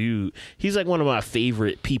a good dude, he's like one of my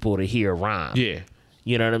favorite people to hear rhyme. Yeah.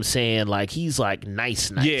 You know what I'm saying? Like he's like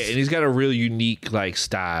nice. Yeah, and he's got a real unique like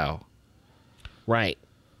style. Right.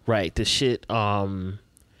 The shit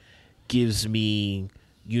gives me,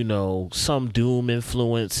 you know, some Doom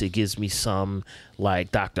influence. It gives me some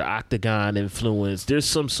like Dr. Octagon influence. There's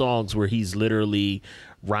some songs where he's literally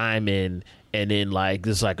rhyming and then like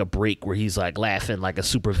there's like a break where he's like laughing like a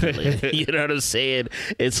super villain. You know what I'm saying?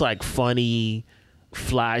 It's like funny,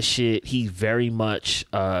 fly shit. He very much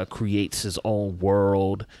creates his own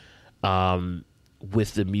world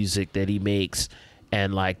with the music that he makes,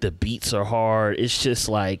 and like the beats are hard. It's just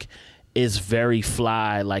like it's very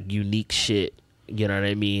fly, like unique shit. You know what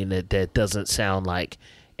I mean? That doesn't sound like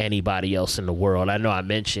anybody else in the world. I know I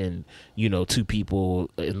mentioned, you know, two people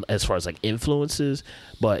as far as like influences,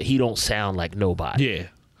 but he don't sound like nobody.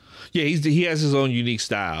 Yeah, he has his own unique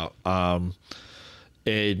style.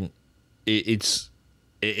 And it's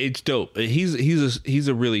dope. He's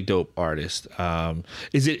a really dope artist.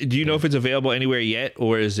 Is it? Do you know if it's available anywhere yet,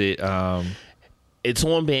 or is it? It's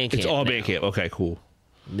on Bandcamp. It's all now. Bandcamp. Okay, cool.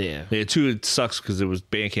 Yeah. Yeah, too. It sucks because it was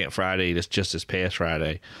Bandcamp Friday. That's just this past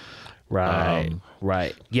Friday. Right.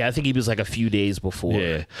 Yeah, I think he was like a few days before.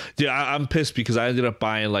 Yeah, I'm pissed because I ended up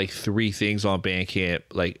buying like 3 things on Bandcamp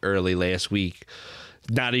like early last week,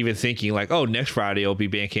 not even thinking like, oh, next Friday will be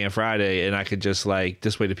Bandcamp Friday, and I could just like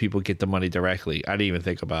this way the people get the money directly. I didn't even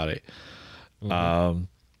think about it.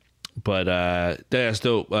 But that's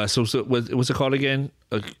dope. So what's it called again?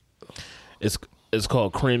 It's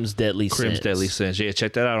called Crim's Deadly Crim's Sins. Deadly Sins. Yeah,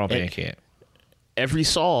 check that out on Bandcamp. Every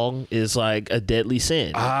song is like a deadly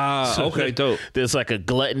sin. Okay, dope. There's like a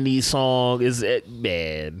gluttony song.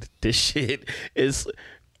 Man, this shit is.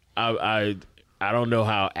 I don't know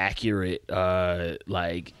how accurate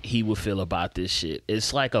like he would feel about this shit.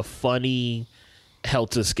 It's like a funny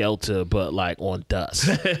Helter Skelter, but like on dust.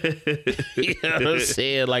 You know what I'm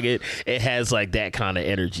saying? Like it has like that kind of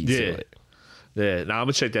energy to it. Yeah. Now I'm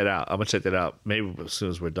gonna check that out. Maybe as soon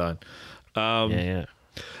as we're done. Yeah.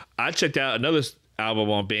 I checked out another album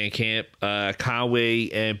on Bandcamp, Conway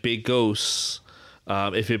and Big Ghost.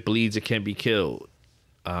 If it bleeds, it can be killed.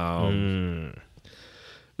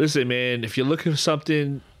 Listen, man, if you're looking for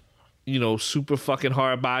something, super fucking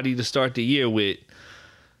hard body to start the year with,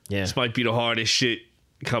 this might be the hardest shit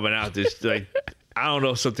coming out. This like, I don't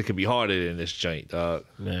know if something could be harder than this joint, dog.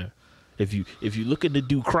 Yeah. If you looking to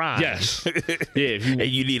do crime, yes, yeah. And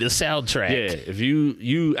you need a soundtrack, if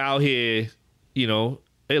you out here,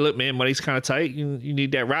 hey, look, man, money's kind of tight. You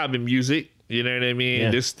need that Robin music. You know what I mean?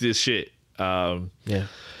 Yeah. This shit.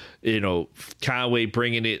 Conway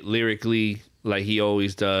bringing it lyrically like he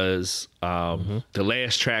always does. The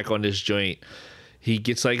last track on this joint, he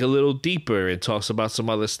gets like a little deeper and talks about some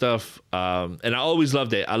other stuff. And I always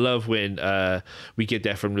love that. I love when we get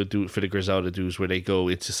that from for the Griselda dudes, where they go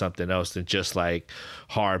into something else than just like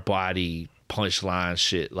hard body punchline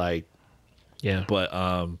shit. Like,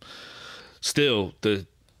 but still,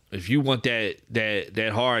 if you want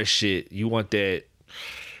that hard shit, you want that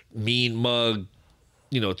mean mug,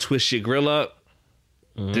 twist your grill up.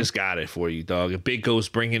 This got it for you, dog. And Big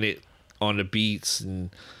Ghost bringing it on the beats,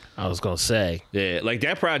 and I was gonna say, like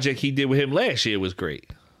that project he did with him last year was great.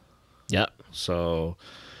 Yep. So,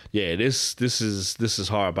 this is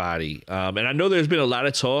hard body. And I know there's been a lot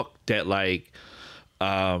of talk that like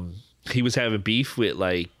he was having beef with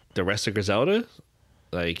like the rest of Griselda,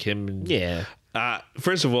 like him. Yeah.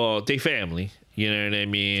 First of all, they family. You know what I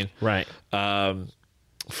mean? Right.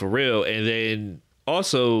 For real. And then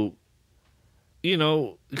also,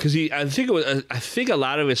 because I think a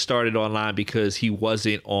lot of it started online because he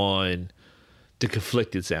wasn't on the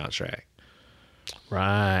Conflicted soundtrack.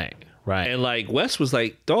 Right. And like Wes was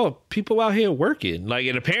like, dog, people out here working. Like,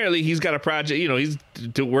 and apparently he's got a project, he's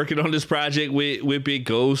working on this project with Big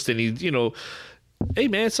Ghost, and he's, hey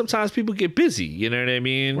man, sometimes people get busy, you know what I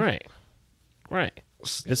mean? Right.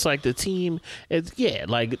 It's like the team,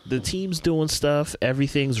 like the team's doing stuff,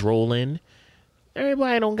 everything's rolling.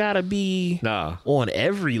 Everybody don't gotta be on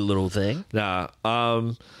every little thing.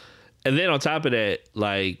 And then on top of that,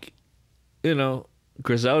 like,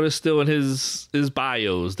 Griselda's still in his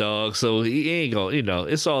bios, dog. So he ain't gonna,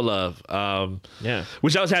 it's all love.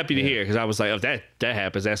 Which I was happy to hear, because I was like, if that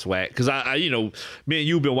happens, that's whack. Because I me and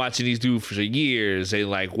you've been watching these dudes for years, and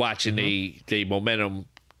like watching they momentum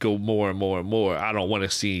go more and more and more. I don't want to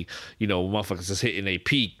see, motherfuckers just hitting a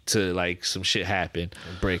peak to like some shit happen,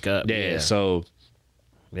 break up. So.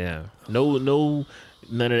 Yeah. No,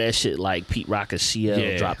 none of that shit like Pete Rock and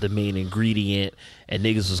CL dropped the main ingredient and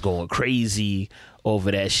niggas was going crazy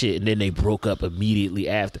over that shit, and then they broke up immediately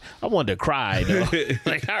after. I wanted to cry, though.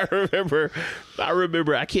 Like I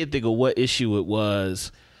remember I can't think of what issue it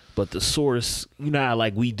was, but the Source, how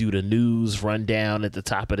like we do the news rundown at the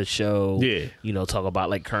top of the show. Talk about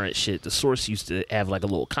like current shit. The Source used to have like a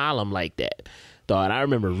little column like that. Dog, I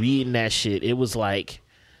remember reading that shit. It was like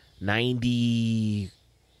 95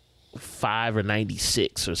 or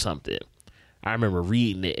 96 or something. I remember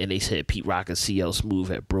reading it, and they said Pete Rock and CL Smooth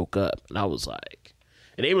had broke up, and I was like,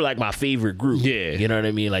 and they were like my favorite group. You know what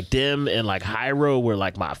I mean? Like them and like Hyro were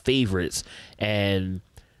like my favorites, and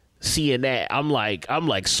seeing that, I'm like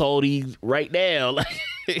salty right now, like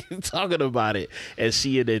talking about it, and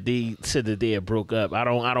seeing that they said that they had broke up. I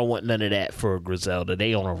don't want none of that for Griselda.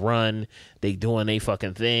 They on a run, they doing their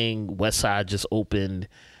fucking thing. Westside just opened,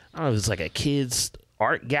 I don't know, it was like a kids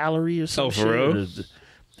art gallery or something. Oh, for real?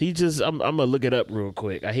 He just, I'm gonna look it up real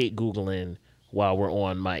quick. I hate Googling while we're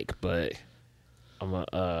on mic, but I'm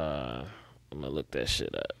gonna look that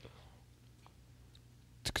shit up.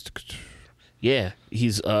 Yeah,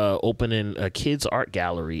 he's opening a kids art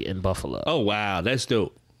gallery in Buffalo. Oh wow, that's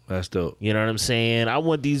dope. You know what I'm saying? I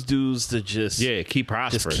want these dudes to just keep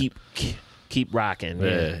prospering, just keep rocking.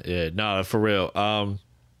 Yeah. No, for real. I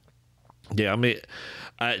mean,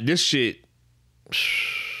 this shit.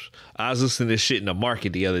 I was listening to this shit in the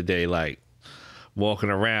market the other day, like walking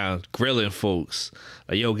around grilling folks.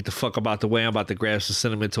 Like, yo, get the fuck about the way. I'm about to grab some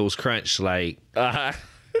Cinnamon Toast Crunch. Like,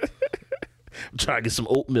 I'm trying to get some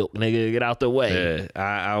oat milk, nigga. Get out the way.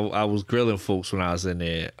 Yeah, I was grilling folks when I was in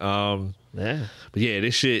there. Yeah. But yeah,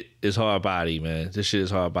 this shit is hard body, man. This shit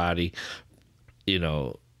is hard body. You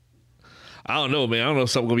know, I don't know, man. I don't know if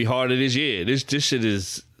something gonna be harder this year. This shit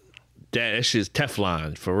is that shit's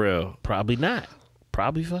Teflon for real. Probably not.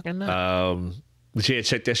 Probably fucking not. But yeah,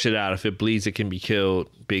 check that shit out. If it bleeds, it can be killed.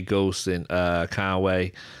 Big Ghost and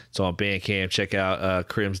Conway. It's on Bandcamp. Check out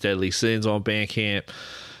Crim's Deadly Sins on Bandcamp.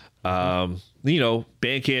 You know,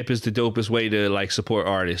 Bandcamp is the dopest way to like support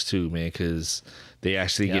artists too, man, because they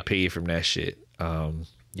actually get paid from that shit.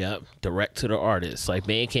 Yep, direct to the artist. Like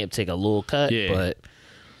Bandcamp take a little cut, but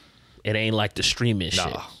it ain't like the streaming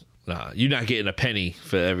shit. Nah, you're not getting a penny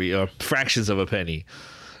for every fractions of a penny.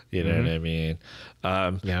 You know what I mean?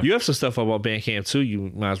 You have some stuff about Bandcamp too.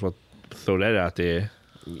 You might as well throw that out there.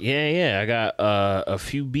 Yeah. I got a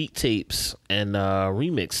few beat tapes and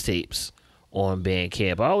remix tapes on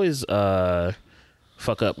Bandcamp. I always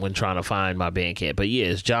fuck up when trying to find my Bandcamp. But yeah,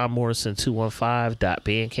 it's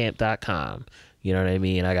johnmorrison215.bandcamp.com. You know what I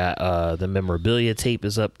mean? I got the memorabilia tape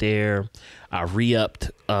is up there. I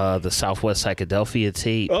re-upped the Southwest Psychedelphia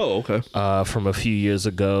tape. Oh, okay. From a few years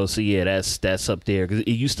ago. So yeah, that's up there. 'Cause it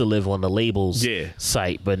used to live on the labels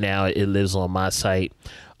site, but now it lives on my site.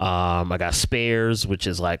 I got Spares, which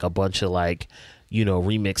is like a bunch of like, you know,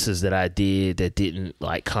 remixes that I did that didn't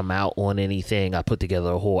like come out on anything. I put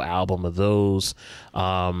together a whole album of those.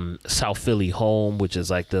 South Philly Home, which is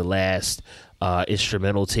like the last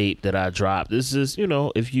instrumental tape that I dropped. This is, you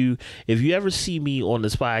know, if you ever see me on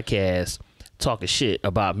this podcast talking shit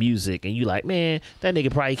about music and you like, man, that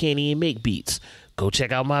nigga probably can't even make beats, go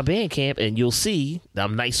check out my Bandcamp and you'll see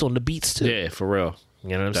I'm nice on the beats too. Yeah, for real.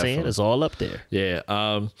 You know what I'm saying? It's all up there. Yeah.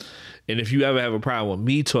 And if you ever have a problem with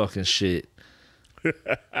me talking shit,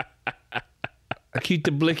 I keep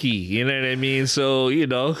the blicky, you know what I mean? So, you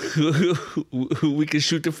know, we can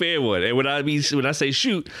shoot the fair one. And when I say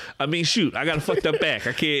shoot, I mean shoot. I got a fucked up back.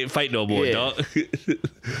 I can't fight no more, dog. You're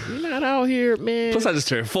not out here, man. Plus, I just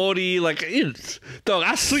turned 40. Like, dog,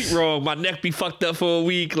 I sleep wrong. My neck be fucked up for a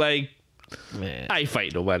week. Like, man, I ain't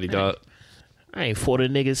fighting nobody, dog. I ain't fought a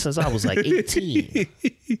nigga since I was like 18.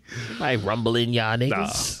 I ain't rumbling y'all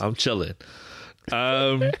niggas. Nah, I'm chilling.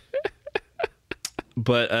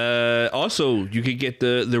 But also, you can get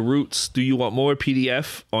the Roots Do You Want More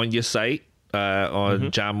PDF on your site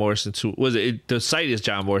on John Morrison 2. The site is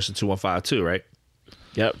John Morrison 215 too, right?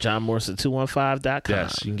 Yep, johnmorrison215.com.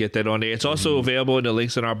 Yes, you can get that on there. It's also available in the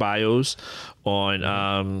links in our bios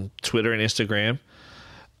on Twitter and Instagram.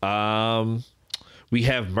 We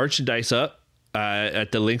have merchandise up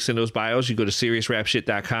at the links in those bios. You go to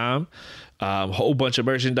seriousrapshit.com. Whole bunch of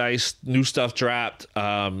merchandise, new stuff dropped.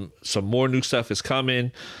 Some more new stuff is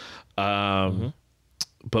coming.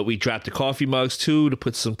 But we dropped the coffee mugs too to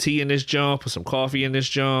put some tea in this junk, put some coffee in this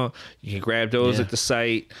junk. You can grab those at the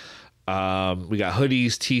site. We got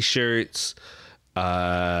hoodies, t-shirts,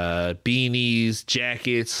 beanies,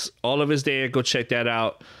 jackets, all of it's there. Go check that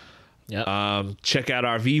out. Yep. Check out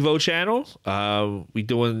our Vivo channel. We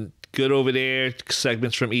doing good over there.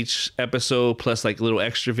 Segments from each episode, plus like little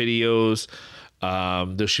extra videos.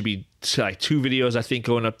 There should be like 2 videos, I think,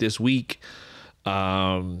 going up this week.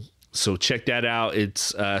 So check that out.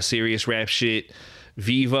 It's Serious Rap Shit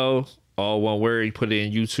Vivo, all one word. You put it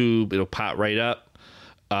in YouTube, it'll pop right up.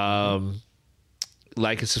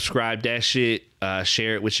 Like and subscribe that shit.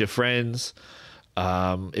 Share it with your friends.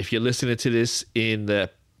 If you're listening to this in the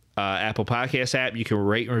Apple Podcast app, you can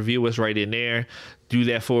rate and review us right in there. Do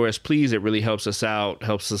that for us, please. It really helps us out.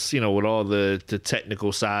 Helps us, you know, with all the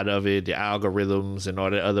technical side of it, the algorithms and all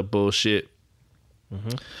that other bullshit.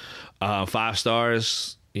 5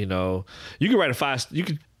 stars. You know, you can write you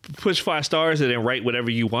can push 5 stars and then write whatever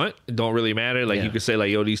you want. It don't really matter. Like you can say like,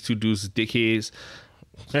 yo, these 2 dudes is dickheads.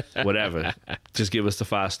 Whatever. Just give us the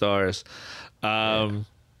 5 stars. What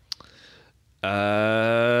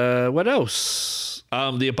else?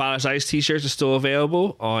 The Abolish Ice t-shirts are still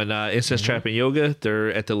available on Incest Trap and Yoga.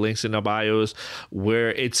 They're at the links in the bios,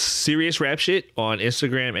 where it's Serious Rap Shit on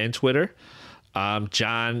Instagram and Twitter. I'm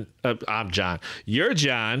John. You're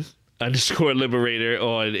John _ Liberator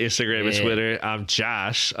on Instagram and Twitter. I'm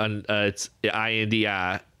Josh. It's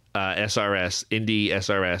INDI SRS Indie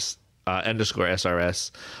SRS _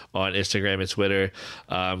 SRS on Instagram and Twitter.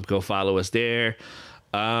 Go follow us there.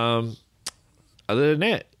 Other than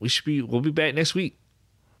that, we'll be back next week.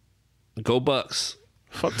 Go Bucks.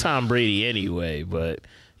 Fuck Tom Brady anyway, but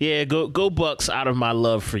yeah, go Bucks out of my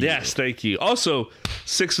love for you. Yes, thank you. Also,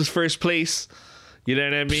 Sixers first place. You know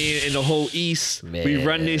what I mean? In the whole East, Man, we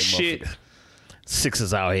run this shit.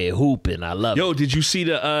 Sixers out here hooping. I love it. Yo, did you see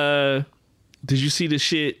the Did you see the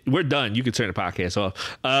shit? We're done. You can turn the podcast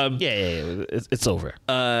off. Yeah. It's over.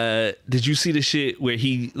 Did you see the shit where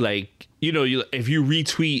he like, if you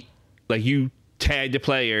retweet, like you tag the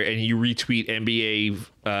player and you retweet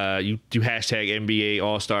NBA, you do hashtag NBA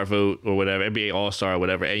All-Star vote or whatever, NBA All-Star or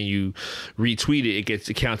whatever, and you retweet it,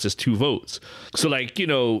 it counts as 2 votes. So like,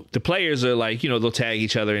 the players are like, they'll tag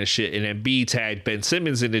each other and shit, and then B tagged Ben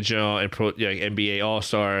Simmons in the joint and NBA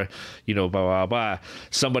All-Star, blah, blah, blah.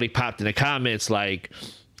 Somebody popped in the comments like,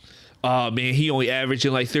 oh man, he only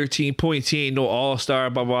averaging like 13 points, he ain't no All-Star,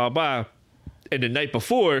 blah, blah, blah. And the night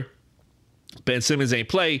before, Ben Simmons ain't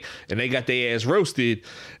play, and they got their ass roasted.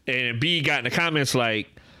 And B got in the comments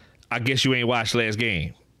like, I guess you ain't watched last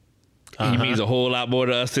game. He means a whole lot more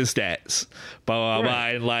to us than stats. Blah, blah, blah.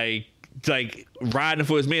 And like riding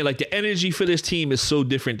for his man. Like the energy for this team is so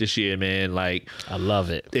different this year, man. Like I love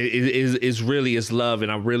it. It's really love,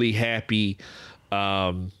 and I'm really happy.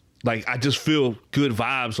 Like I just feel good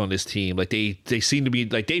vibes on this team. Like they seem to be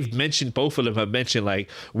like both of them have mentioned like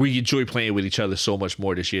we enjoy playing with each other so much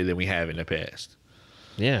more this year than we have in the past.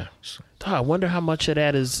 Yeah. I wonder how much of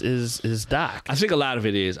that is Doc. I think a lot of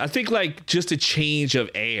it is. I think like just a change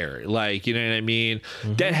of air. Like, you know what I mean?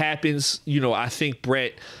 Mm-hmm. That happens. I think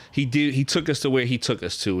Brett, he took us to where he took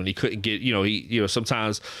us to, and he couldn't get,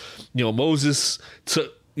 sometimes, Moses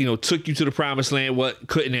took you to the promised land,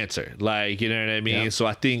 couldn't enter. Like, you know what I mean? Yeah. So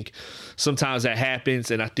I think sometimes that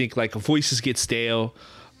happens, and I think like voices get stale.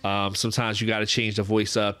 Sometimes you got to change the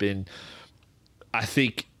voice up, and I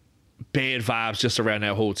think bad vibes just around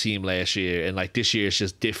that whole team last year, and like this year it's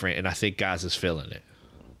just different, and I think guys is feeling it.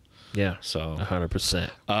 Yeah, so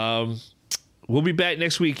 100%. We'll be back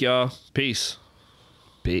next week, y'all. Peace.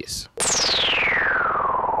 Me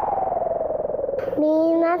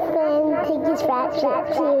and my friend take this rap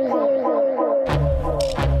shit seriously.